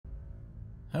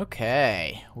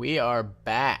Okay, we are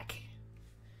back.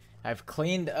 I've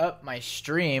cleaned up my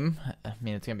stream. I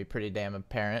mean, it's going to be pretty damn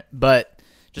apparent. But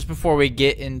just before we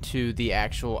get into the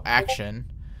actual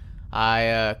action,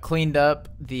 I cleaned up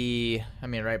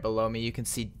right below me, you can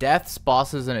see deaths,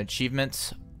 bosses, and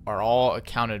achievements are all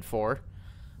accounted for.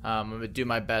 I'm going to do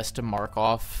my best to mark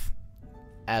off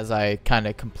as I kind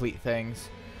of complete things.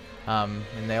 And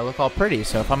they look all pretty,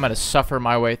 so if I'm going to suffer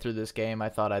my way through this game, I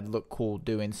thought I'd look cool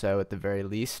doing so at the very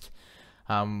least.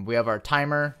 We have our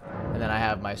timer, and then I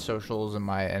have my socials and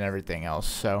everything else.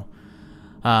 So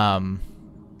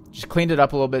just cleaned it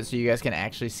up a little bit so you guys can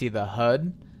actually see the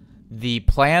HUD. The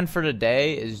plan for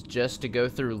today is just to go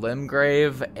through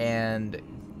Limgrave and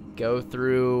go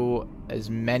through as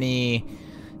many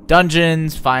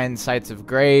dungeons, find sites of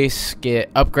grace,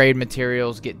 get upgrade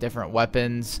materials, get different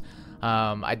weapons.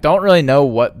 I don't really know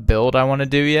what build I want to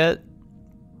do yet.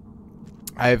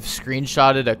 I've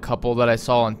screenshotted a couple that I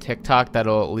saw on TikTok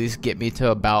that'll at least get me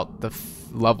to about the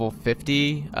level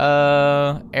 50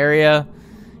 area.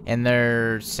 And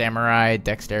they're samurai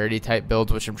dexterity type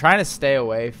builds, which I'm trying to stay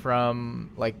away from,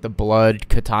 like the blood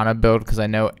katana build, because I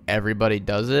know everybody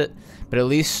does it. But at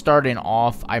least starting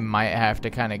off, I might have to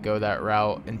kind of go that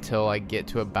route until I get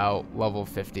to about level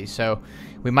 50. So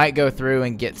we might go through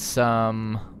and get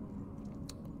some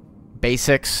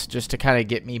basics just to kind of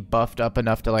get me buffed up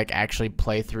enough to like actually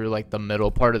play through like the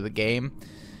middle part of the game.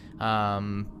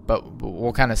 But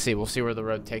we'll kind of see. We'll see where the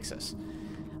road takes us.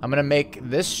 I'm going to make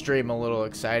this stream a little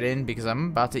exciting because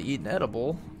I'm about to eat an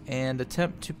edible and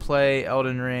attempt to play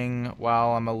Elden Ring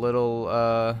while I'm a little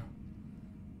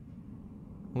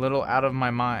out of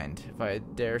my mind, if I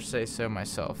dare say so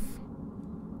myself.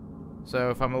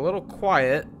 So if I'm a little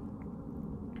quiet,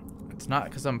 it's not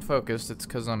because I'm focused, it's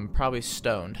because I'm probably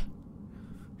stoned.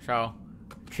 So,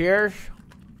 cheers.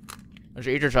 Let's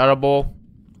eat this edible.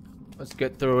 Let's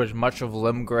get through as much of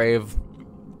Limgrave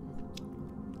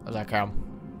as I can.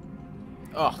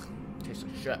 Ugh, tastes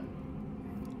like shit.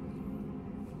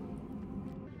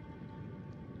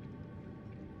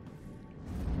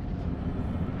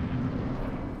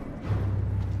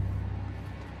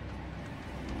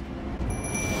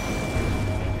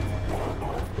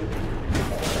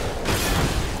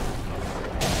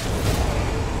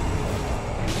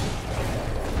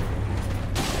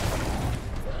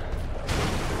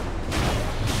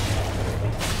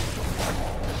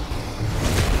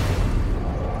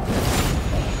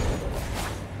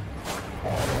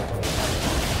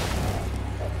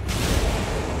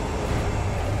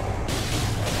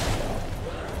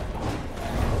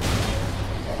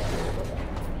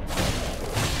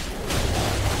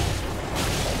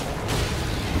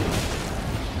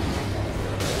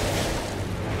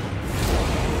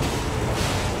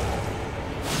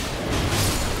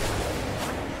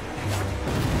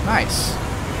 Nice.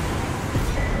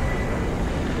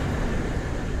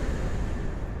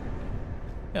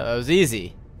 Yeah, that was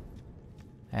easy.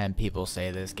 And people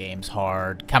say this game's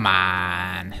hard. Come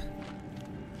on.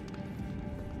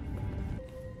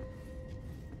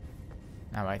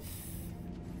 Now I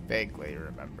vaguely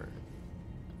remember.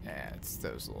 Yeah, it's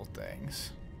those little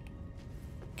things.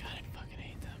 God, I fucking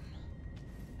hate them.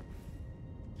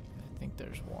 I think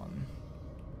there's one.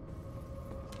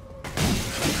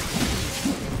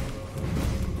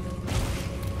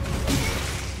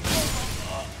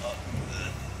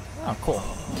 Oh, cool.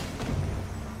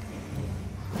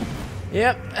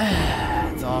 Yep.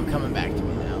 It's all coming back to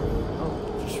me now.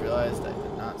 Oh, just realized I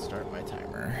did not start my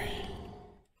timer.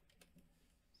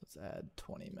 Let's add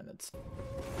 20 minutes.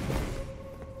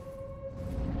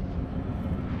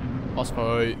 Boss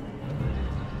fight.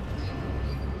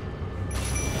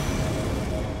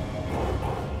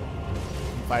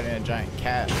 I'm fighting a giant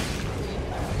cat.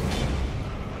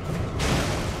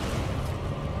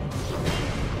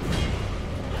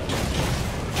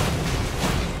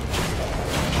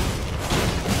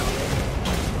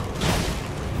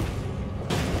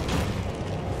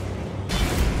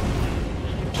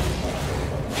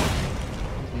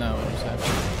 No, what just happened?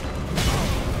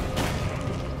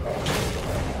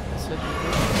 I said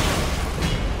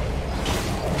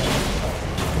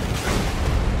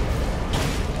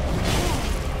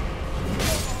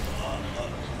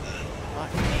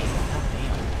fuck me, help me.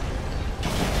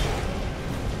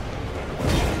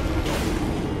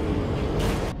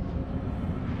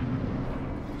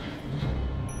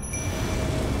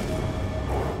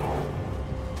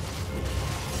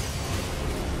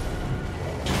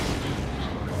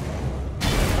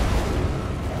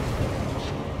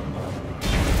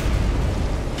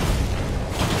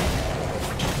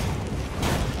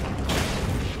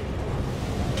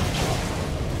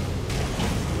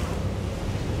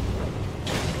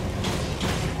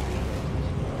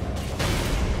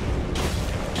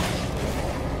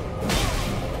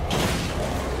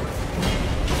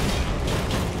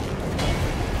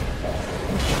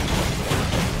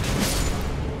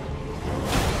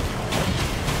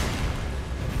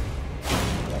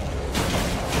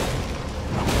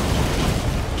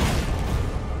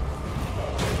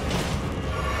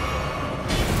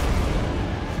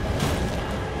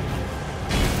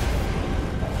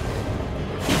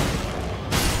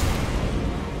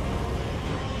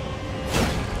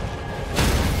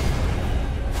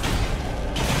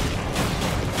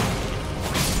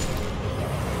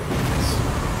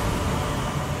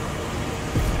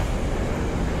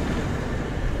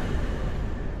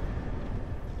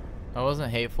 I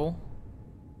wasn't hateful.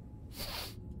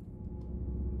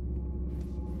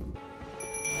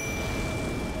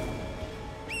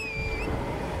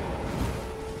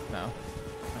 No,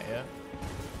 not yet.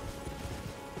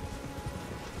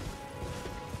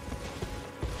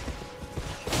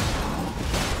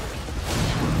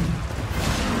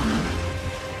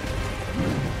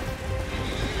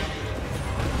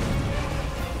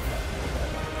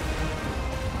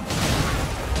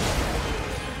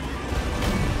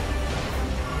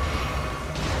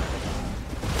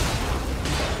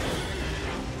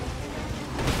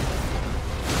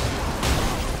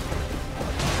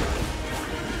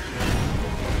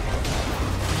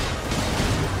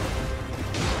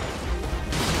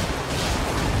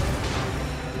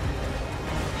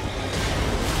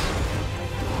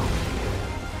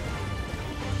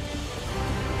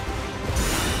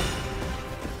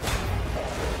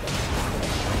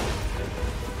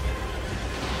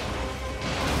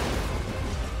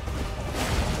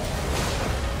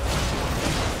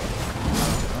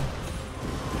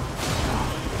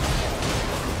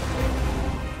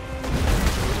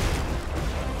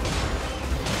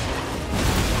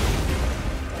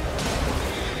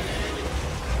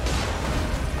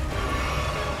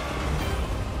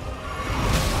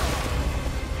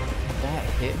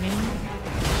 Hit me?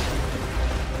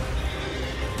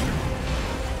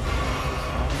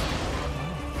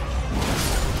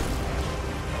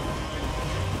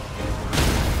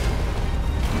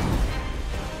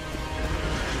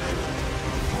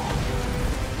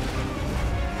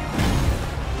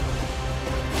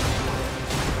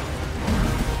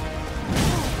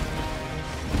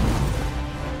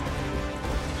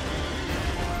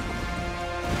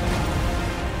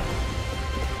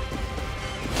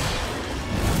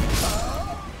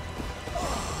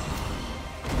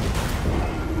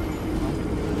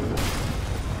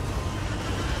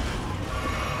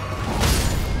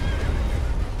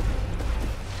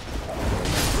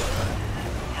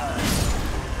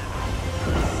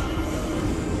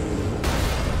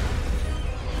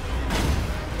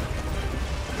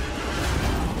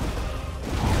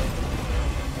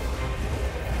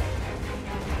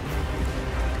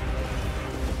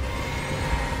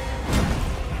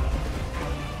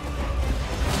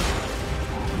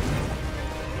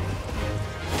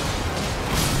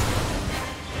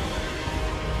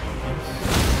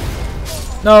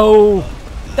 No!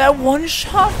 That one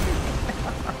shot?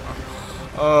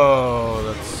 Oh,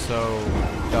 that's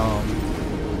so dumb.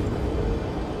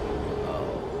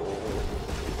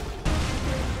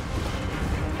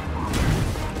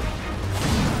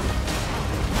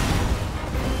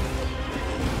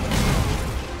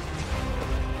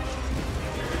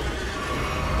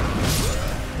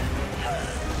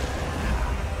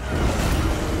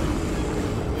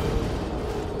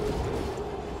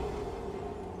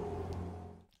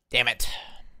 Damn it.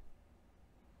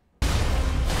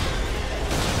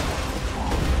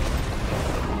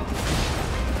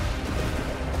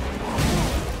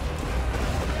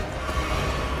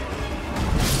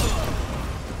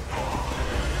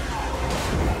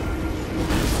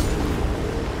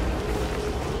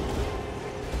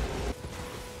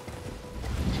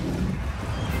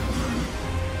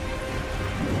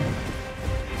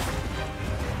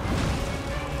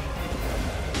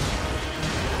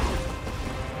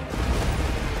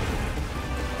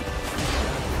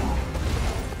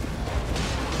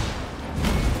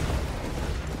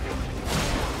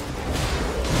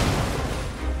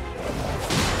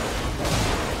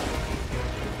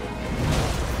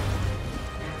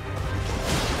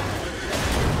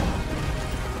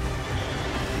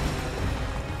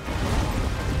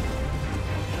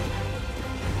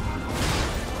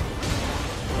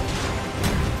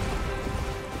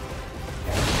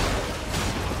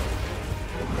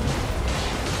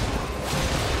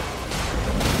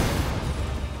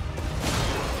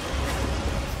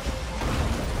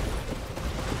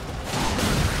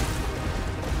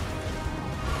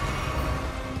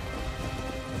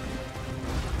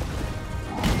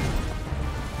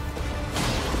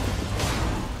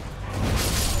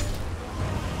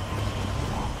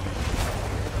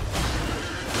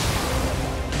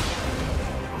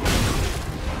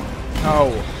 Oh,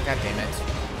 god damn it.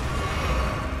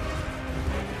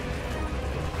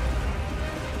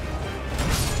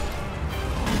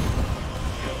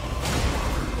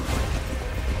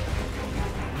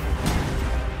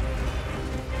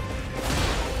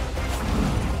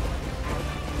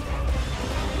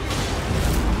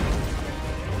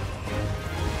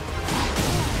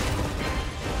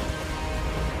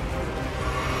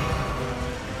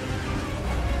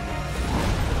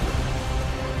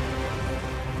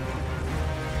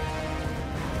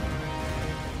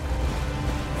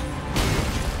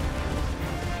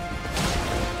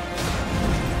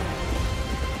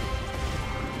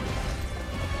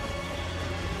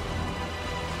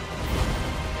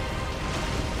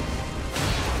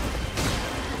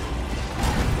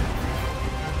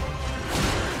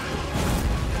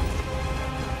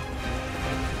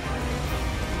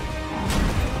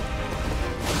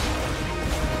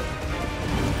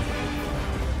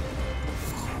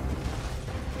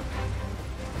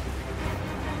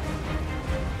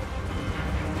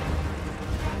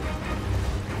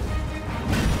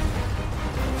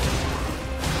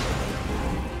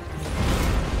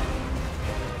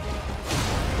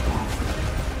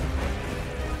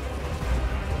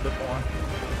 bit more.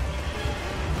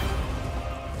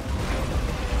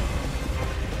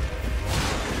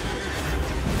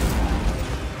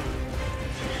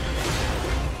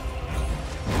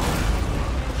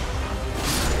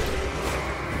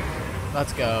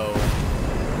 Let's go.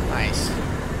 Nice.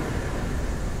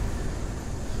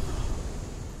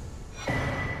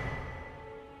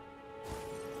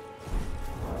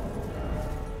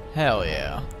 Hell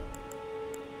yeah.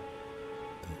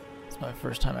 It's my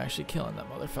first time actually killing that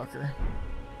motherfucker.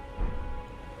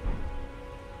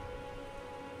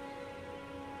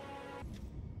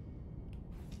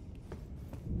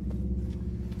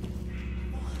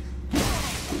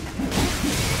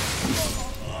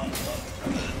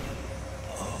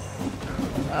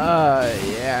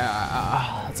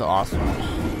 Yeah. That's awesome.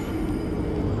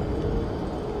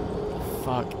 What the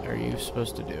fuck are you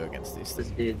supposed to do against these things?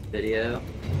 This dude's video.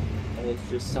 It was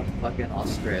just some fucking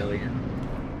Australian.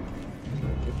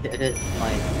 He did it in,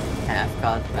 like, half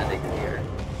cosmetic gear.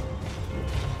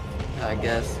 I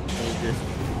guess me just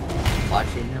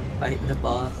watching him fight the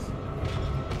boss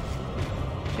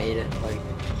made it, like,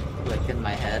 click in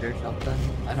my head or something.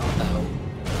 I don't know.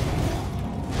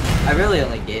 I really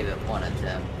only gave it one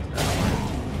attempt, so I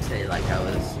wouldn't say like I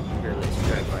was really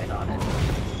struggling on it.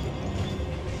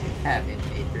 Having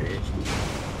major issues.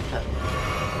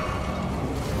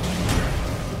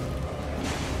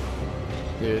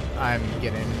 Dude, I'm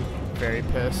getting very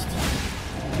pissed.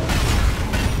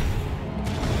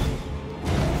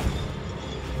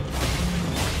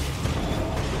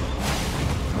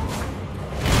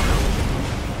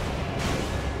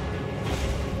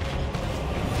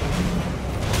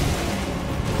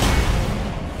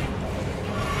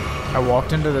 I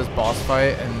walked into this boss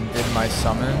fight and did my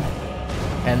summon,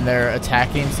 and they're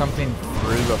attacking something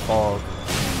through the fog.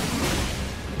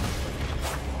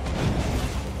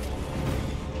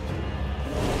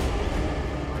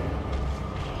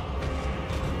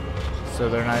 So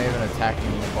they're not even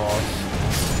attacking the boss.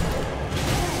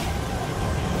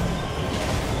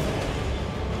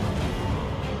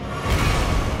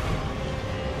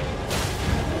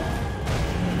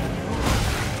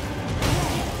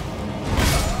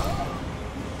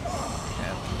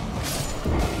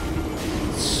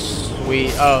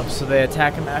 Sweet. Oh, so they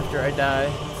attack him after I die.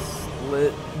 It's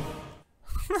lit.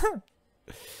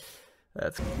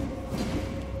 That's cool.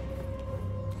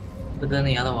 But then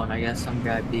the other one, I guess some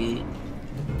guy beat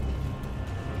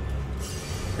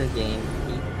the game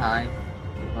peak time.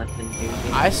 Like the new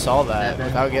game. I saw that 7.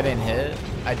 without getting hit.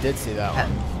 I did see that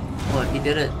one. Well, he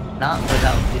did it not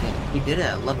without getting. He did it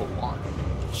at level 1.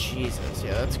 Jesus,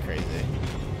 yeah, that's crazy.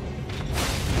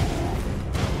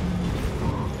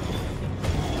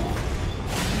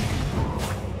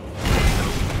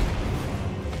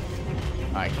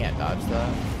 I can't dodge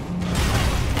that.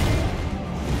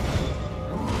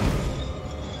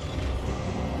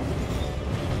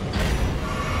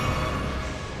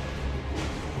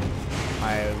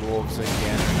 My wolves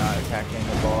again are not attacking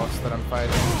the boss that I'm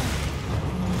fighting.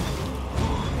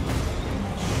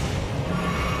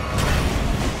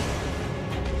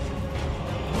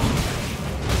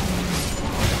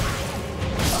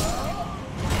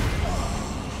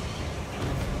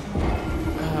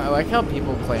 I like how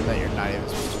people claim that you're not even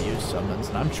supposed to use summons,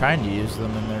 and I'm trying to use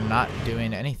them and they're not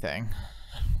doing anything.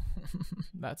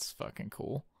 That's fucking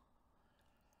cool.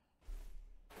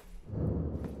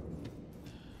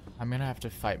 I'm gonna have to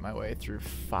fight my way through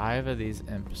 5 of these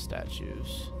imp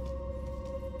statues.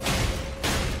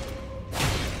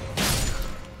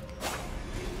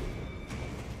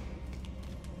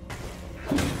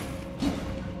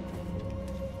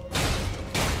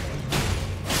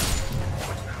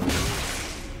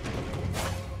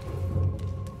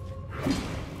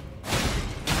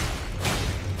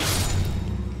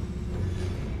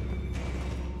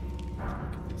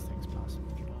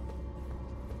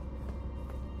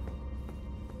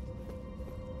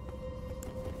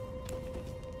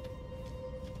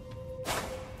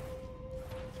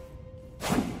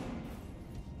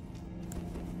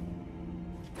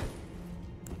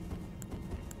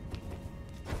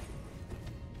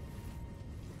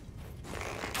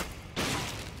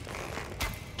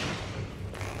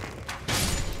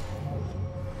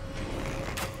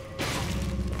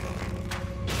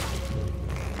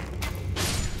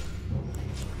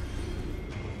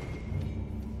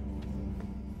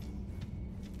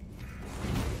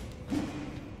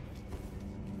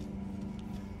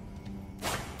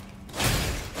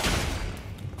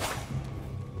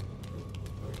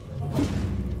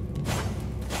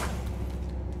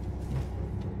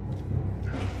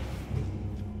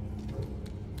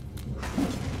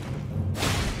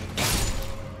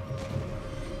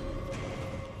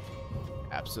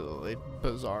 absolutely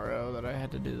bizarro that I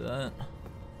had to do that.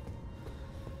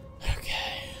 Okay.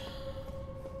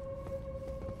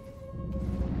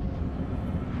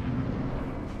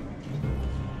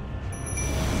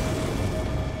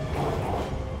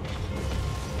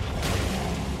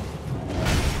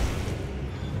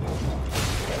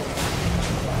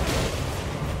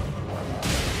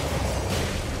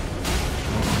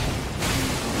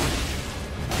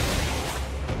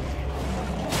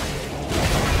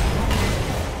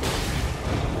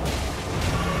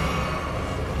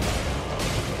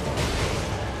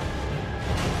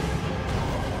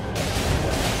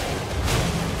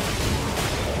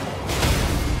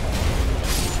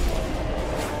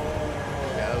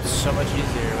 So much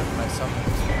easier with my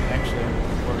summons actually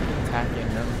were attacking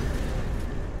them.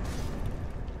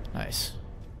 Nice.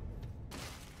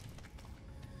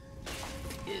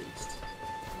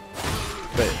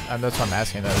 But that's what I'm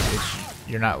asking though.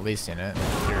 You're not leasing it.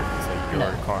 It's like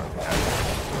your car.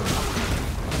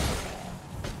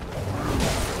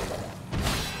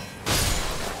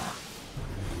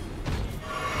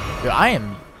 Dude, I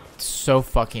am so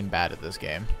fucking bad at this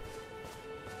game.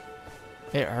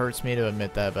 It hurts me to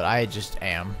admit that, but I just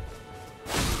am.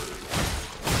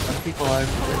 Some people are,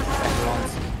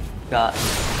 everyone's got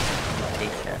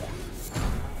paycheck.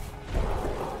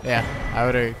 Yeah, I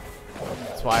would've.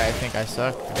 That's why I think I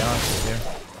suck, to be honest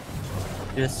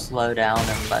with you. Just slow down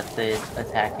and let the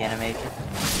attack animation.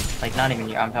 Like, not even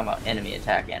I'm talking about enemy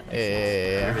attack animation.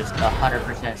 Yeah. You're just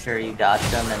 100% sure you dodged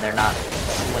them and they're not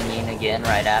swinging again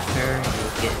right after,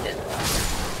 you get hit.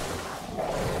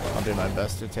 I'll do my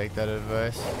best to take that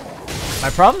advice. My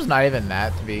problem's not even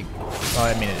that to be... Well,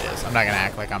 I mean it is. I'm not gonna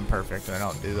act like I'm perfect and I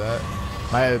don't do that.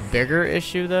 My bigger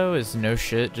issue though is no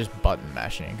shit, just button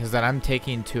mashing. Because then I'm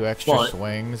taking 2 extra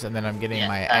swings and then I'm getting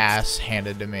my ass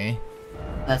handed to me.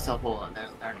 That's a whole other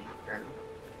learning curve.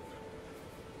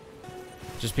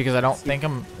 Just because I don't think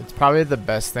it's probably the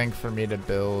best thing for me to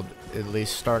build, at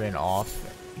least starting off,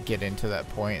 get into that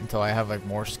point until I have like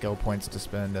more skill points to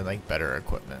spend and like better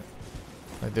equipment.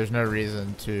 Like there's no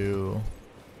reason to...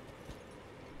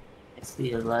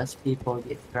 See, less people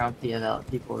get grumpy about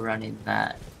people running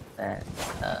that than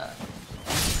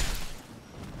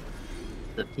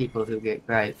the people who get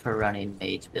gripe for running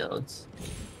mage builds.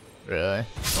 Really?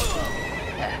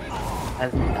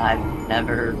 I've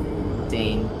never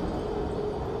seen...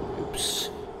 Oops.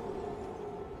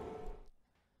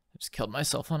 I just killed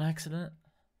myself on accident.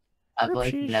 I've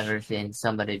like never seen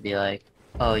somebody be like,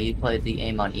 oh, you played the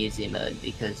game on easy mode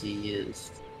because you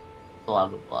used blah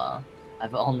blah blah.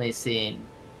 I've only seen,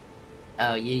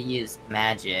 oh, you used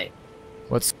magic.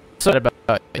 What's so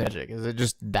about magic? Is it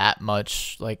just that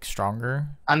much like stronger?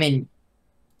 I mean,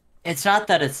 it's not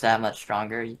that it's that much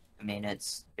stronger. I mean,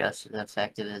 it's just as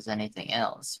effective as anything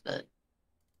else. But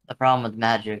the problem with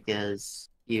magic is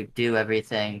you do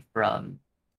everything from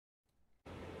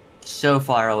so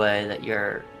far away that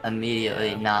you're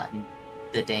immediately not in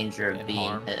the danger of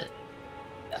being hit.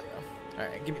 Yeah. All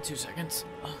right, give me 2 seconds.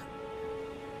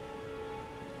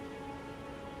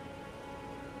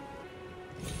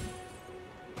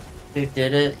 Who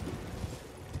did it?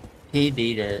 He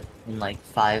beat it in like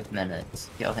 5 minutes,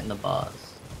 killing the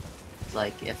boss. It's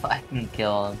like, if I can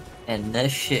kill him in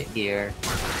this shit gear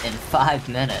in 5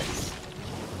 minutes,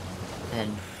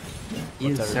 then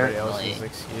you certainly...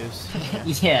 excuse?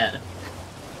 Yeah.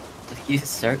 You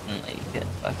certainly could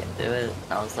fucking do it.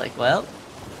 And I was like, well,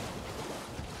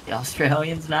 the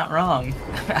Australian's not wrong.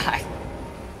 I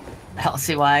don't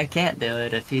see why I can't do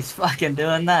it if he's fucking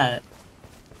doing that.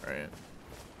 Right.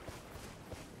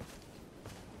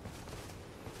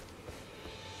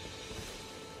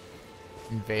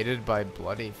 Invaded by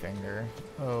Bloody Finger.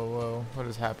 Oh, whoa. What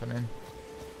is happening?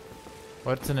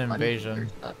 What's an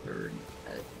invasion?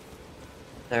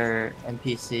 They're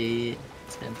NPC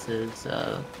instances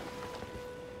of...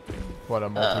 What a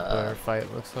multiplayer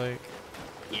fight looks like?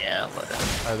 Yeah,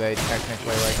 whatever. Are they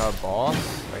technically like our boss?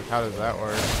 Like, how does that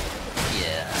work?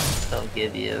 Yeah, they'll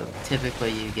give you...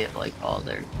 Typically you get like all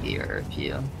their gear if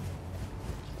you...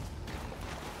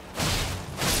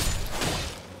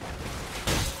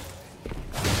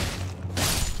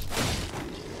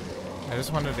 I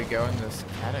just wanted to go in this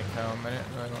catacomb. I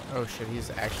didn't really want... Oh shit, he's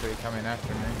actually coming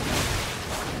after me.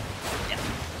 Yeah.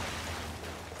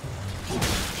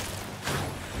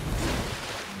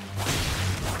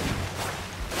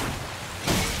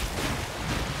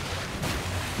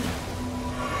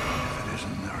 It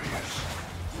isn't there yet.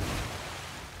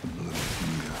 Bloody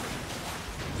finger.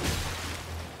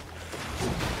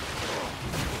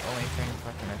 The only thing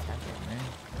fucking attacking me.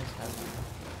 What's happening?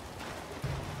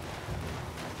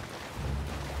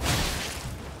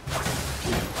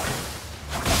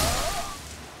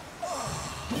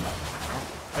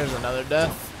 There's another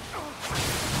death.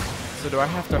 So do I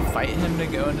have to fight him to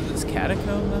go into this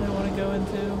catacomb that I want to go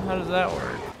into? How does that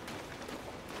work?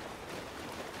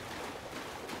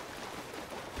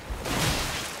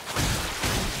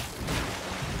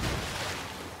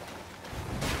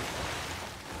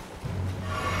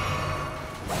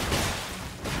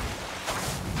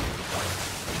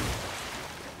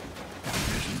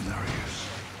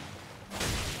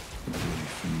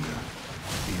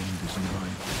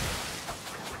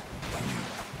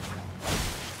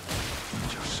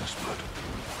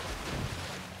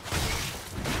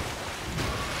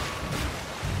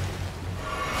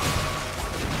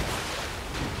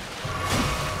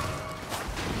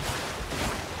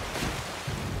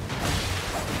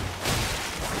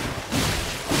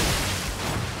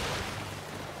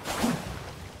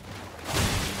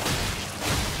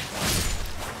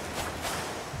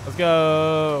 Let's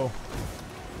go.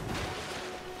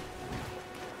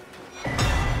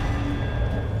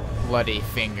 Bloody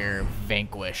finger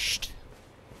vanquished.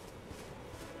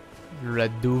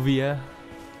 Raduvia.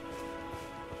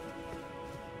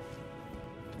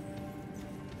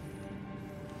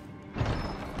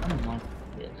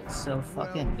 It's so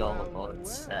fucking gullible,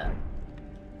 it's sad.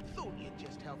 Thought you'd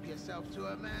just help yourself to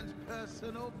a man's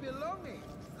personal belongings,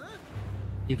 huh?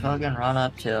 You fucking run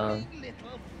up to him.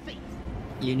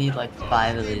 You need like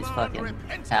 5 of these fucking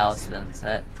talismans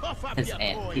that his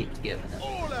aunt keeps giving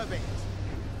him.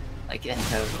 Like in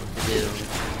total to do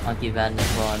Monkey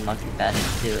Madness 1, Monkey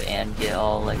Madness 2, and get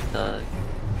all like the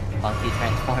monkey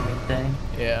transforming thing.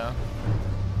 Yeah.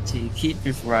 So you keep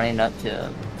just running up to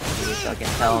him. You fucking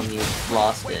tell him you've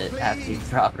lost it after you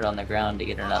drop it on the ground to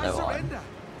get another one.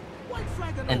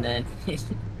 And then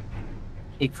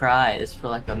he cries for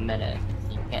like a minute.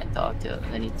 You can't talk to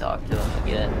him. Then you talk to him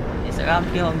again. He's like, I'm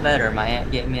feeling better. My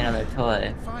aunt gave me another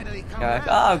toy. You're like,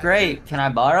 oh great, can I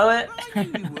borrow it?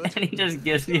 And he just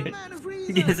gives it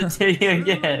to you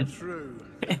again.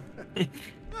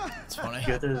 It's funny.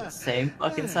 Go through the same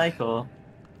fucking cycle.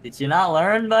 Did you not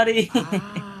learn, buddy?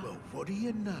 What do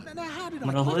you know? I'm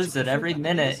gonna lose it every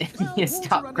minute. You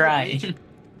stop crying.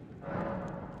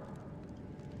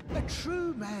 A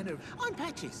true man of... I'm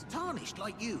Patches, tarnished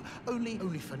like you. Only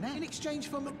for now. In exchange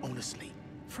for... Honestly,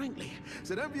 frankly.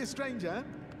 So don't be a stranger.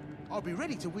 I'll be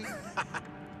ready to win.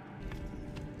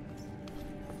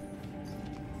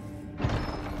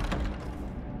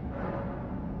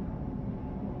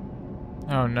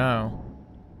 Oh no.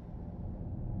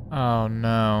 Oh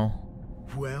no.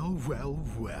 Well, well,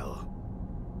 well.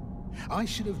 I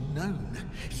should have known,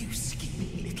 you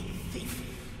scheming little thief.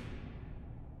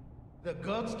 The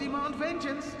gods demand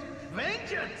vengeance.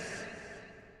 Vengeance!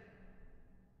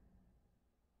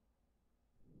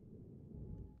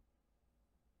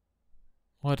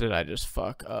 What did I just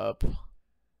fuck up?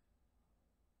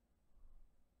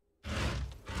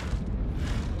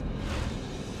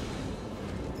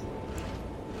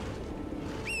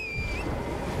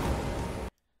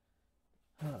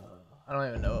 I don't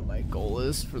even know what my goal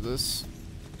is for this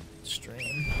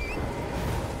stream.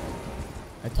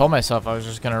 I told myself I was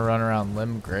just gonna run around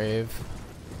Limgrave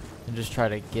and just try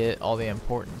to get all the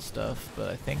important stuff, but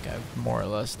I think I've more or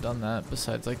less done that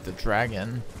besides like the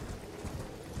dragon.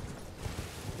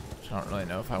 I don't really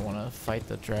know if I want to fight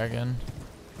the dragon.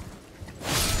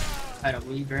 Fight a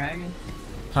wee dragon?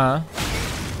 Huh?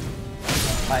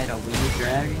 Fight a wee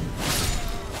dragon?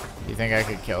 You think I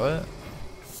could kill it?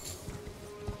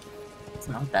 It's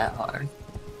not that hard.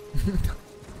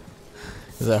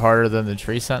 Is it harder than the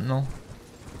tree sentinel?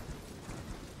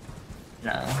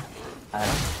 No. I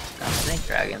don't think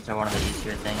dragons are one of the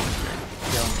easier things to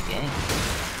kill in the game.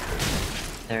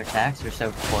 Their attacks are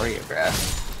so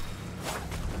choreographed.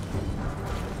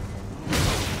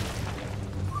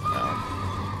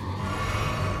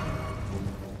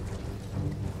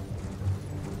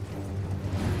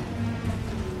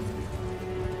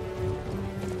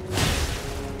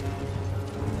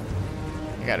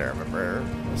 I gotta remember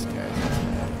this guy's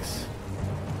attacks.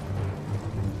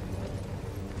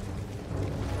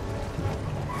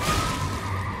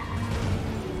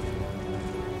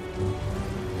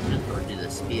 Just go do the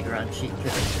speedrun cheat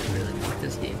code to really make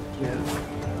this game too.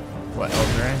 What,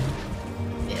 Elden Ring?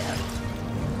 Yeah.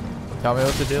 Tell me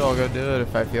what to do, I'll go do it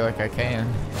if I feel like I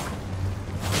can.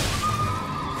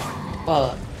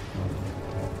 Well,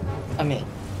 I mean,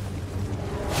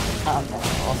 I'll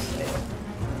say it.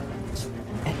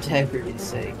 Integrity's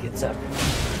sake, it's up.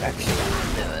 Actually, want to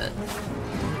do it.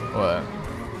 What?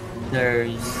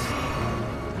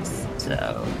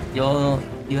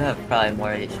 You have probably more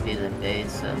HP than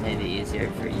base, so it may be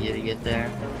easier for you to get there.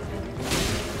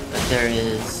 But there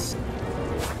is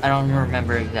I don't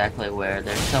remember exactly where.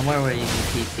 There's somewhere where you can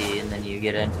TP and then you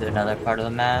get into another part of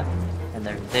the map and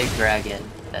there's a big dragon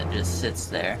that just sits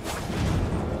there.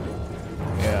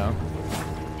 Yeah.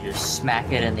 You just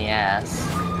smack it in the ass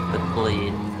with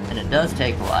bleed, and it does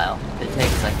take a while. It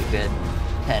takes like a good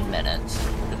 10 minutes,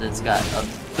 because it's got a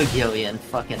bagillion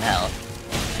fucking health.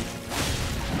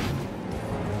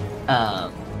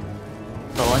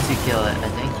 But once you kill it, I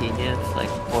think he gives like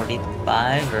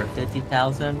 45 or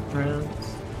 50,000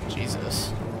 runes.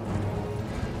 Jesus.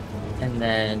 And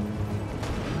then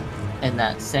in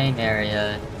that same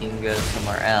area, you can go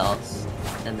somewhere else,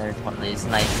 and there's one of these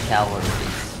nice towers,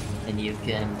 and you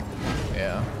can.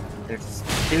 Yeah. There's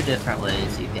two different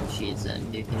ways you can cheese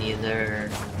him. You can either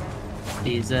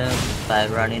cheese him by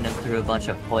running him through a bunch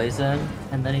of poison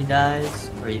and then he dies,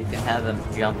 or you can have him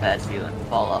jump at you and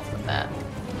fall off the map.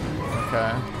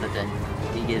 Okay. But then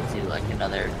he gives you like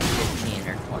another 15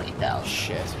 or 20,000.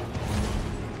 Shit.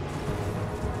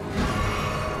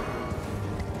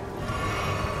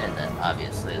 And then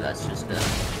obviously that's just a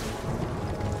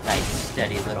nice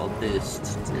steady little boost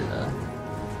to the...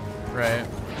 Right.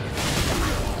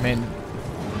 I mean,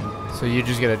 so you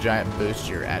just get a giant boost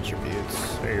to your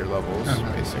attributes, or your levels,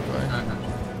 basically.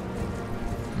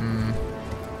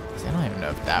 See, I don't even know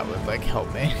if that would, like,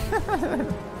 help me.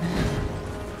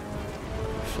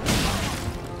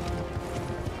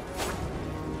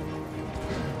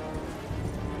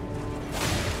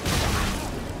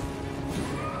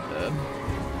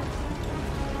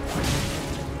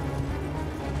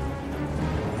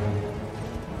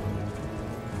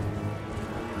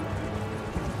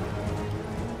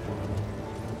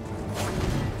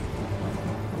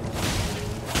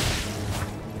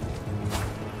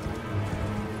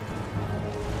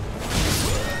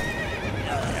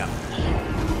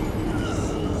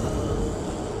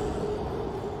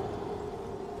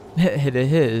 Hit a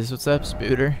his. What's up,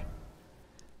 Spooter?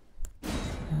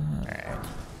 Alright.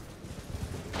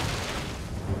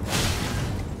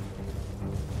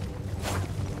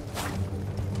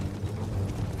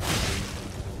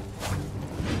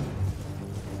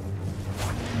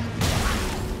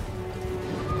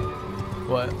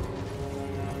 What?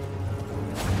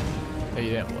 Oh, you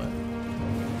didn't what?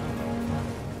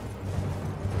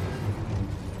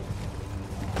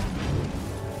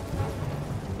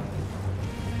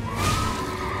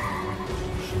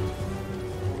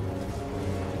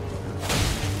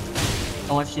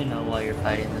 I want you to know while you're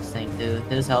fighting this thing too,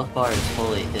 his health bar is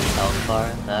fully his health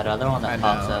bar. That other one that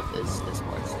pops up is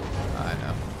horse. I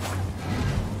know.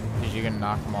 Because you can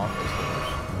knock him off his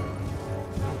horse.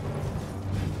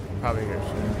 Probably here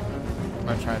soon. I'm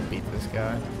gonna try and beat this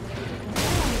guy.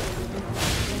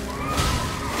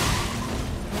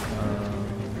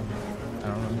 I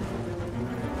don't know.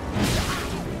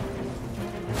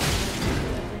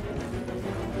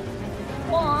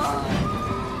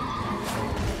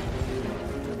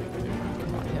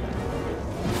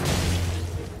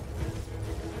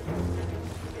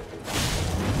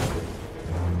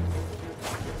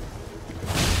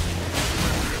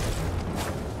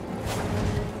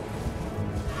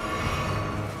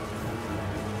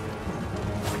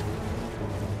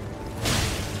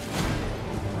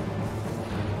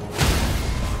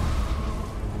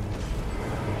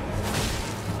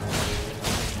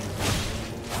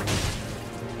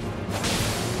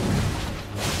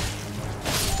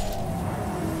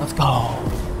 Let's go.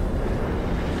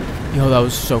 Yo, that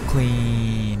was so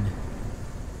clean.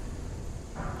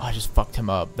 Oh, I just fucked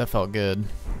him up. That felt good.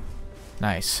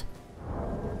 Nice.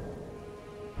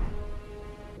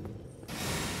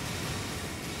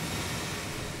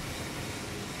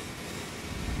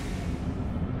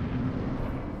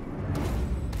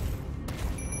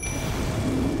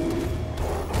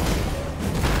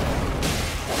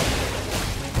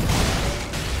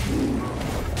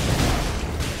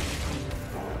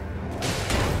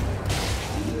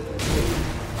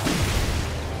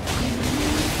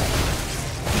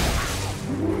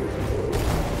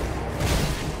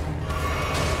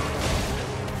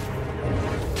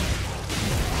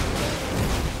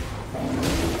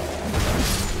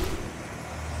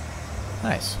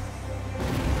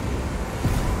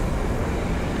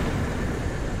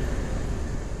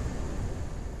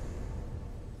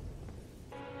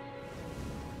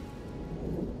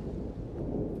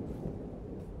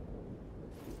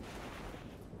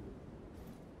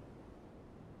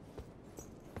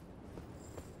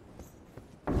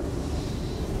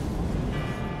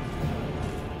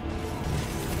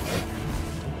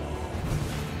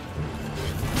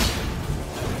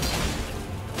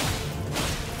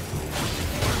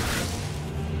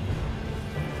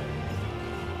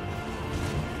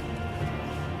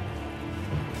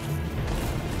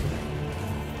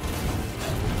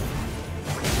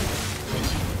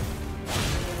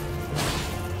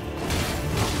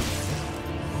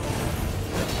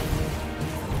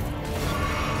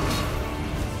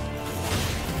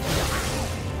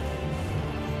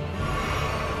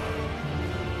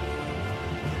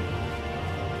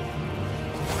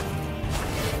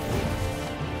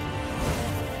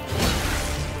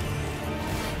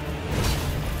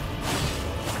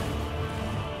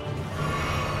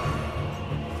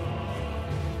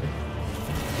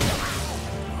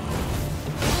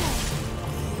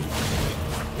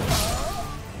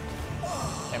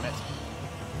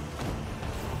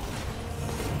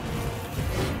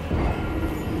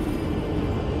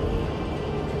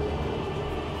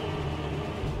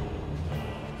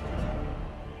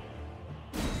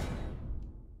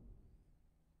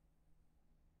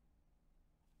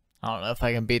 I don't know if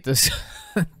I can beat this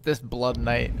this Blood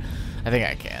Knight. I think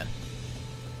I can.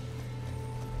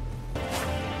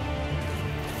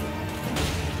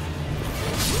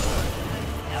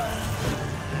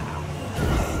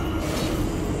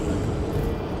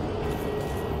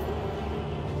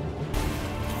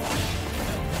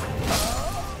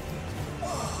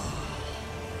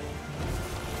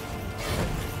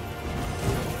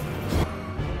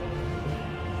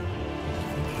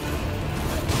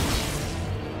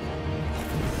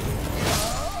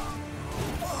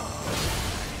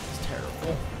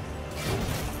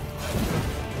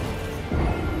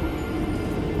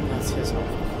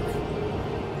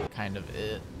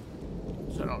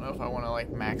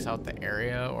 Max out the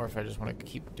area, or if I just want to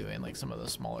keep doing like some of the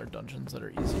smaller dungeons that are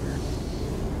easier.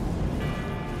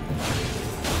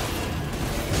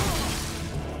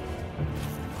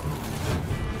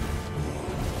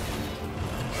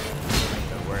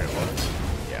 Where it was.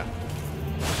 Yeah.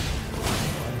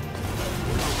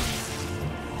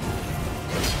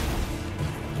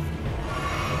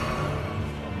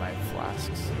 All my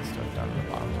flasks and stuff down in the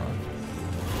bottom left.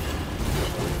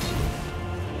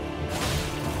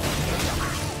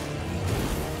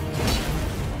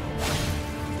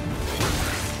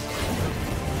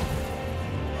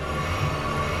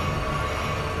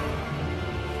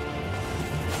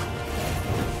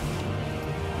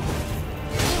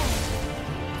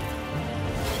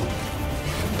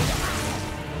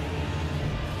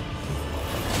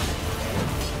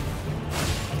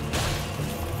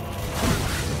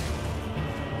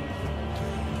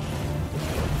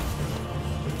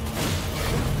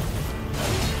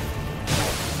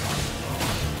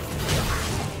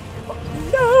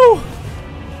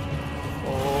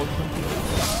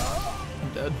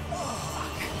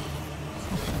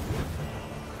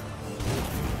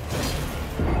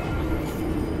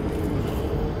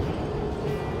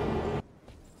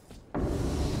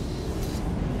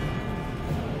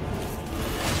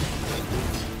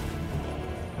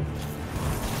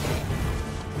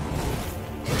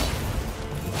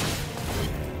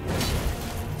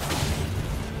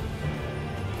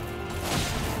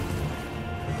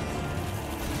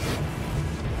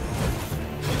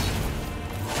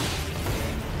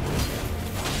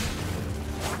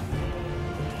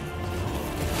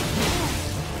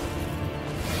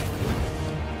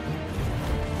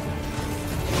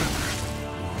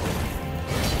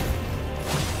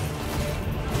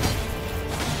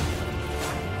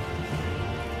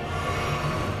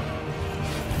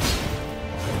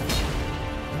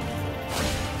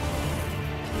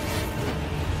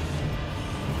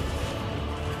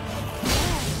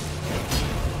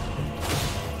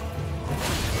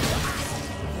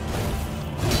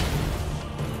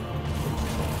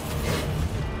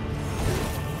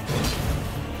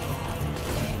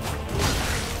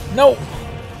 No!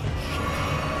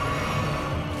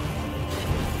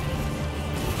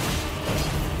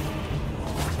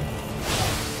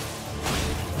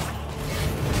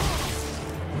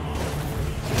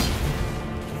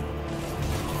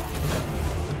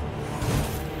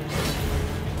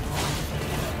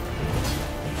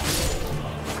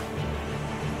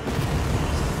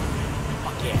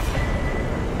 Fuck yeah.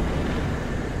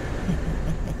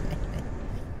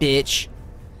 Bitch.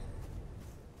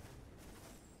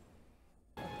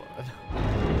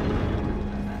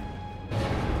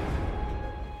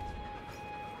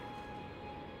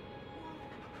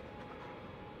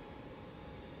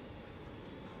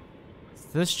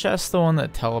 Is this chest the one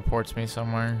that teleports me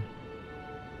somewhere?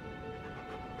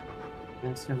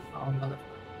 That's him. Oh, mother.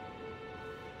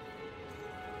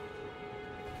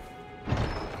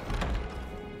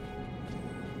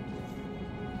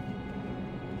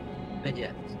 But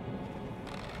yes.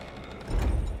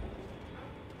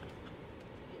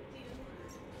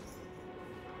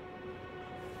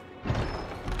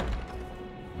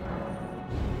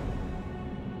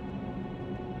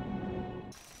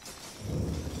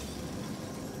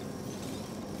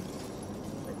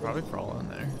 Probably crawl in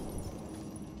there.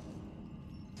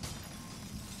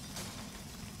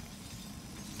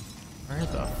 Where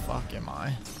the fuck am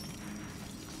I?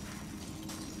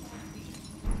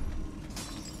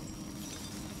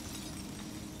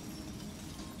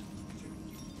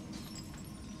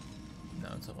 No,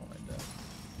 it's something like that.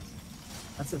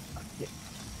 That's a fuck yeah.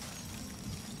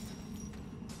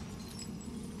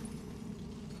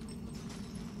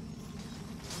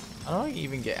 How do I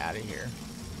even get out of here?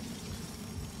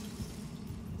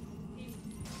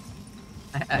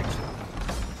 Actually.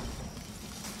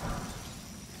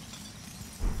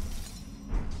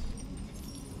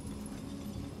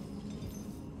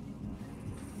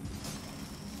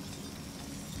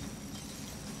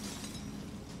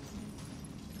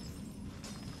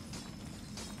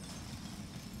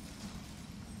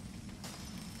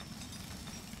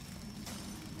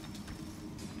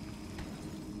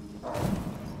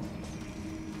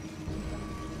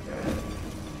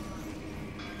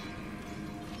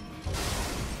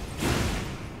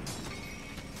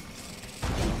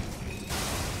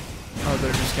 Oh,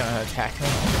 they're just gonna attack me.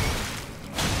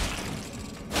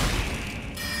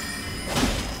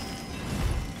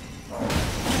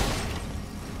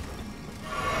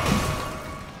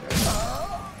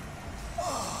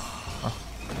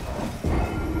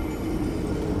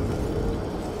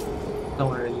 Don't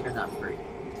worry, you're not free.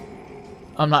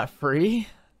 I'm not free?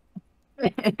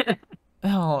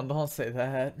 Oh, don't say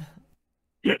that.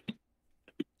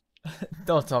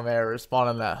 Don't tell me I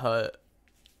respawn in that hut.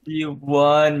 You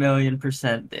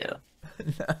 1,000,000% do.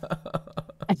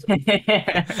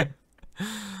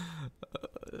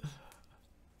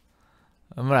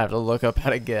 I'm gonna have to look up how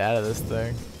to get out of this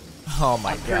thing. Oh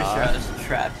my I'm pretty sure I god. was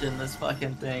trapped in this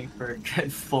fucking thing for a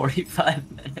good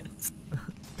 45 minutes.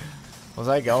 Was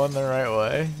I going the right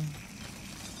way?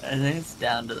 I think it's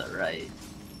down to the right.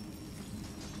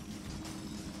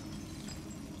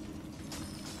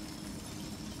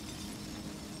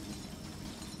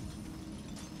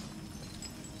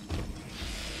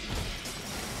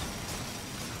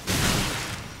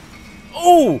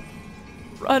 Oh!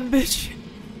 Run, bitch!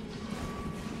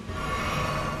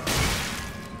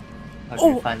 How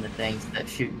Oh! you find the things that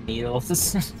shoot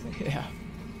needles? Yeah.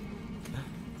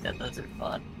 Yeah, those are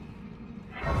fun.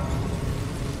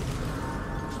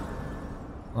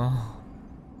 Oh.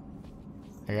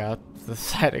 I got the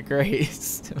side of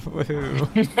grace. Woo.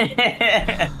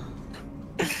 Can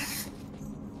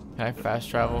I fast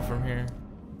travel from here?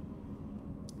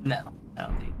 No, I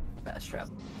don't think fast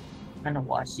travel. I'm trying to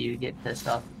watch you get pissed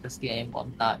off at this game while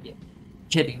not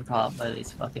getting caught by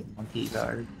these fucking monkey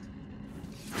guards.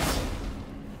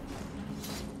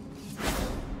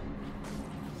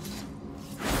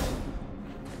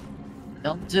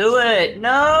 Don't do it!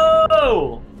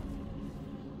 No!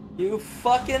 You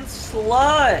fucking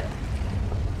slut!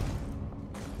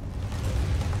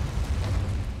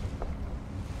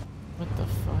 What the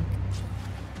fuck?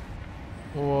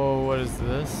 Whoa, what is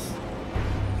this?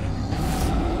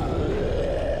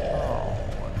 Oh,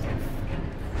 what the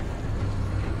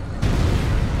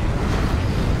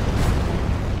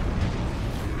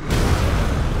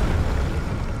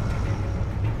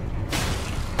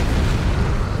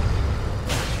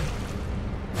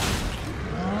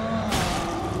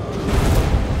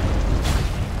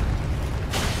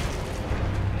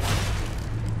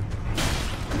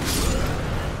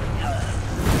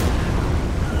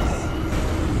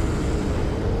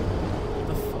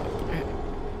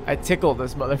I tickled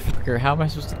this motherfucker. How am I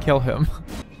supposed to kill him?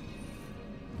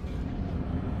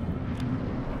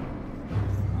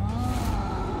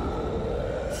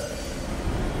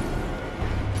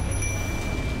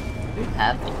 You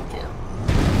have to kill.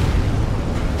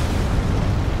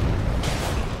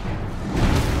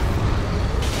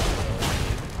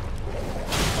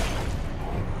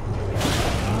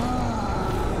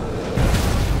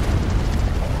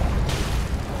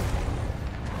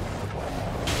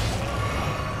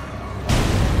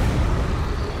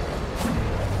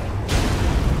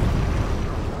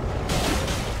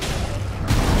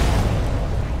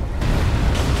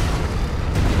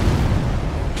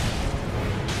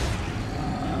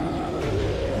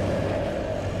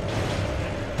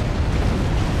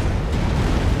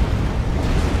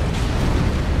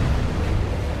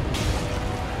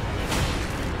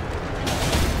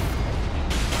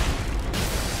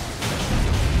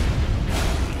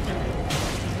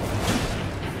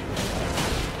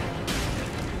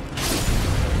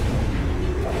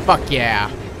 Fuck yeah.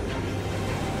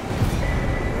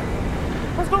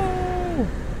 Let's go.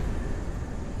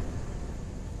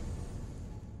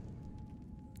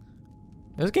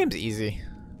 This game's easy.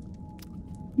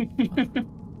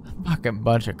 Fucking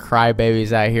bunch of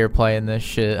crybabies out here playing this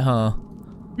shit, huh?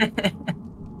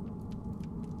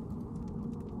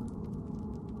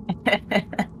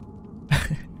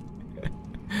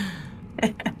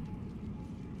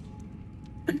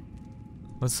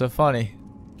 What's so funny?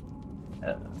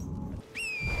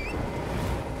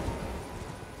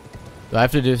 Do I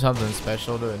have to do something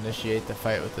special to initiate the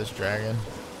fight with this dragon?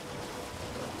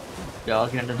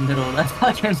 Jog into the middle of that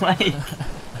fucking lake.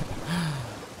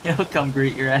 He'll come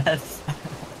greet your ass.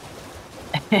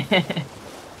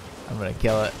 I'm gonna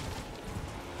kill it.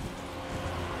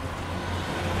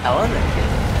 I wasn't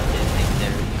kidding. I did think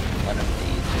there was one of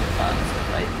these bots to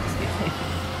fight this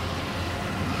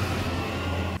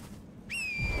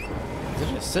game. Is it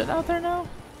just sitting out there now?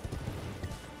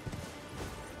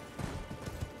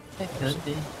 It could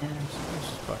be, yeah. It's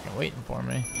just fucking waiting for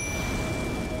me.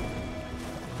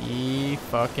 Ye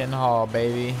fucking haul,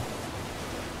 baby.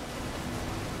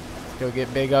 Let's go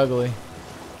get big ugly.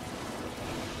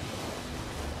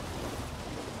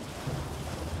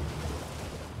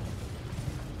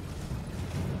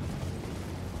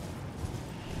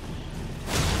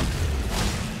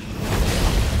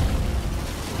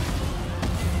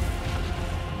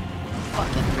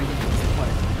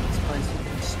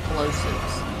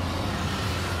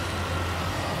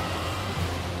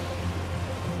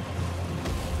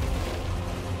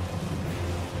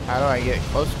 How do I get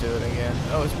close to it again?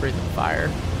 Oh, it's breathing fire.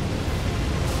 The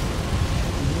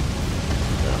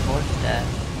horse dash.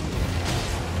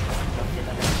 Don't get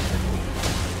under.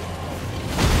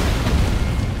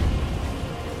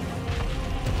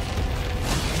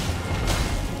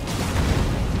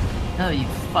 No, you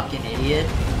fucking idiot.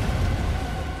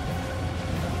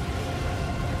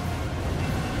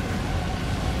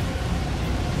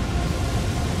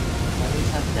 Those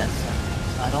have death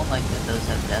symbols. I don't like that those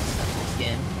have death symbol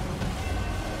skin.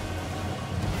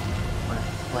 Wanna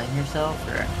blame yourself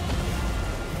or?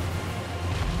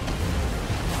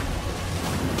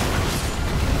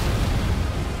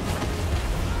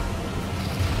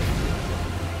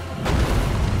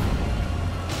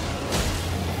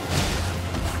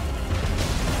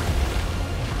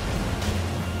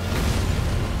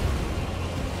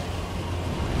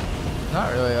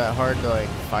 Not really that hard to like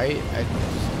fight. I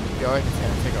just feel like it's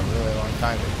gonna take a really long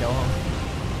time to kill him.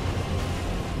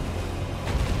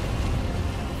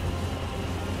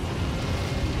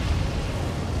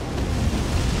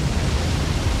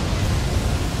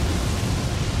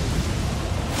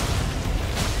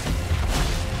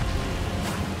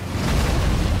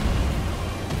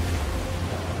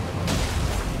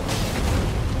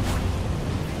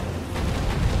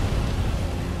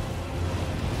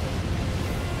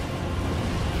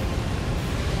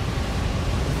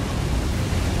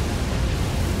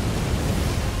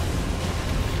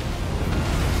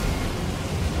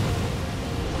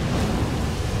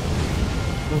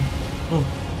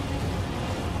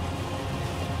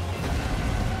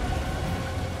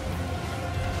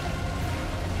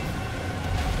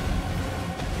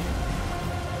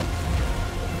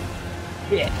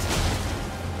 Shit.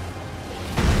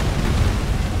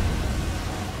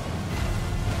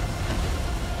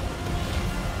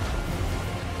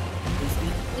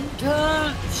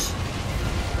 Touch.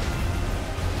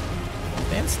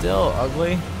 Stand still,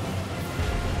 ugly.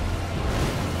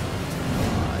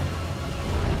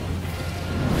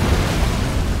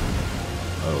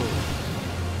 Oh.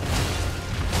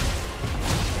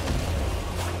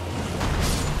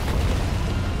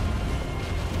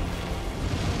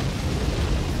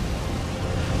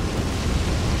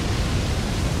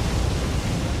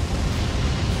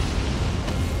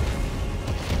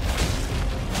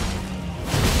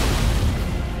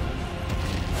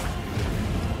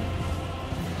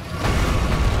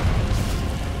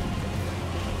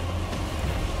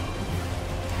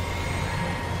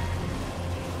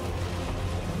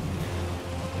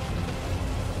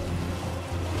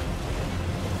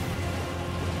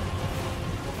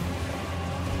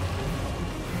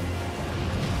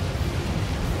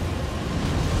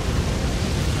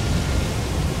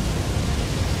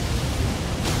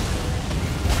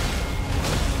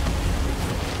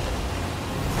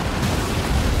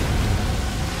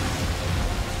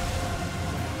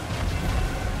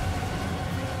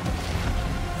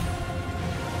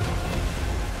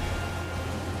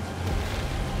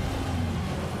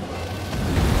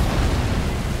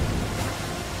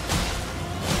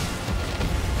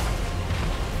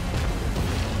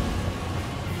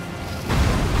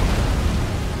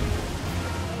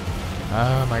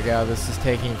 Oh my god, this is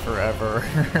taking forever.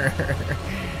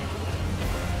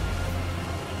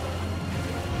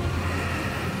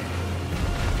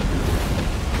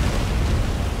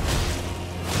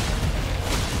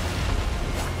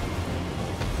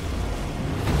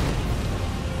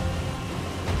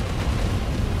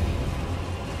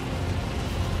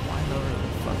 Climb over the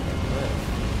fucking cliff.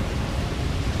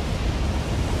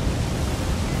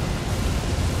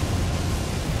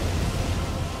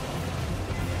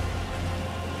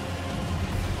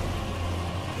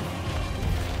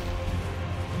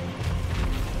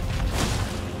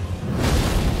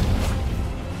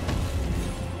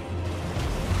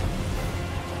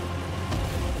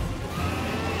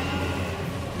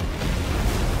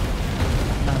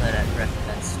 None that I'd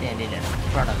recommend standing in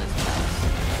front of his mouse.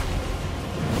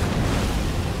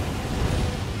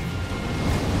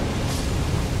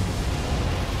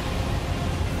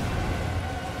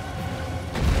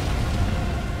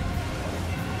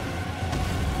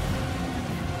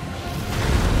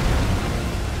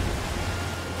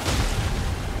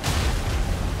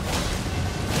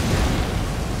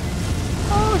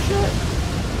 Oh shit!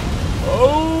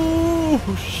 Oh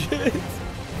shit!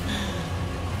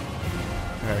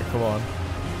 Alright, come on.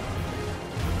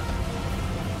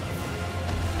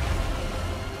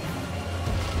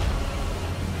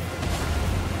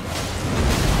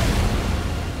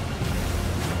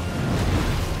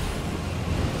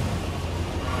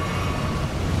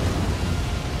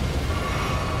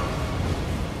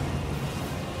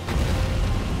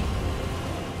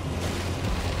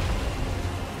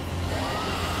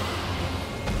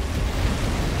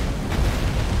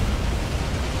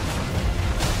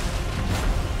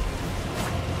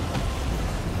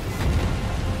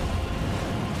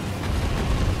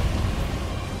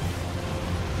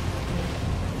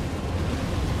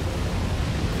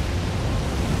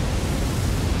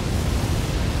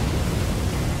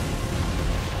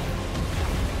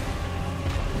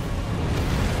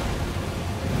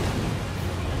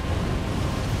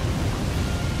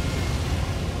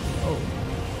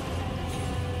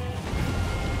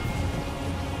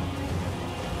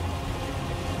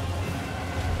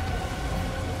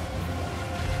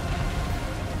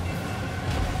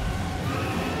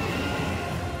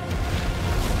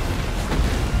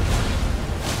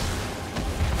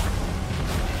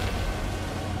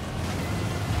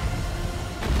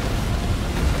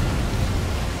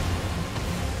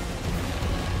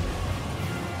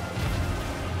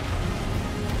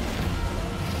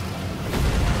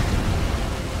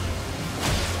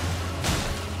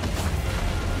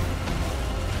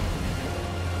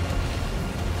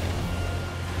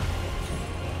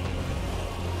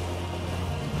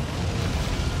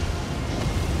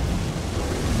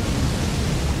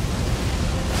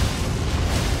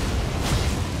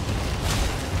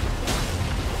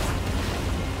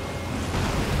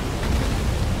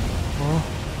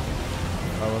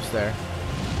 almost there.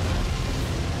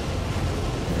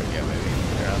 There we go, maybe.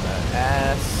 Around that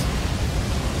ass.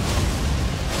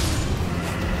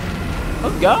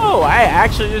 Let's go! I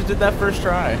actually just did that first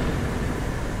try.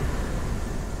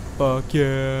 Fuck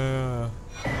yeah.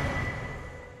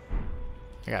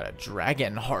 I got a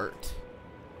dragon heart.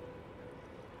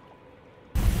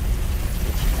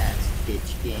 That's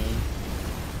bitch game.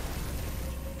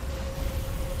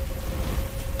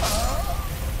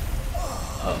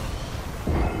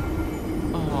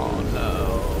 Oh no.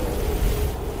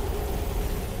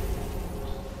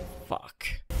 Fuck.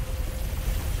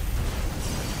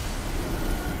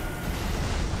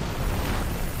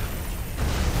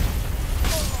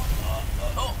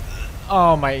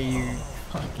 Oh my, you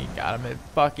fucking got him, a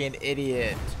fucking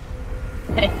idiot.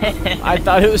 I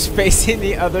thought it was facing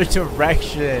the other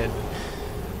direction.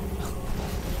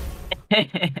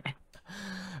 I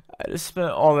just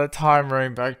spent all that time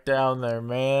running back down there,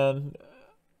 man.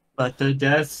 But the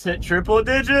deaths hit triple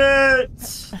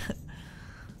digits! I'm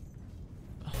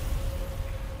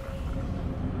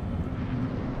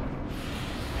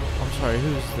sorry,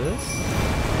 who's this?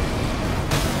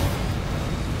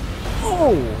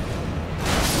 Oh!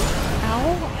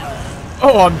 Ow!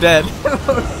 Oh, I'm dead.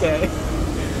 Okay.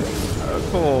 Oh,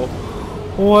 cool.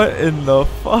 What in the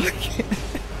fuck?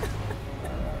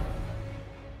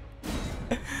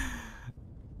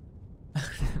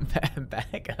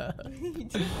 Back up. I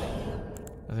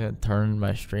was gonna turn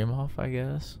my stream off, I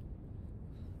guess.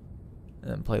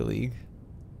 And then play League.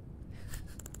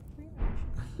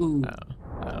 Ooh. Oh.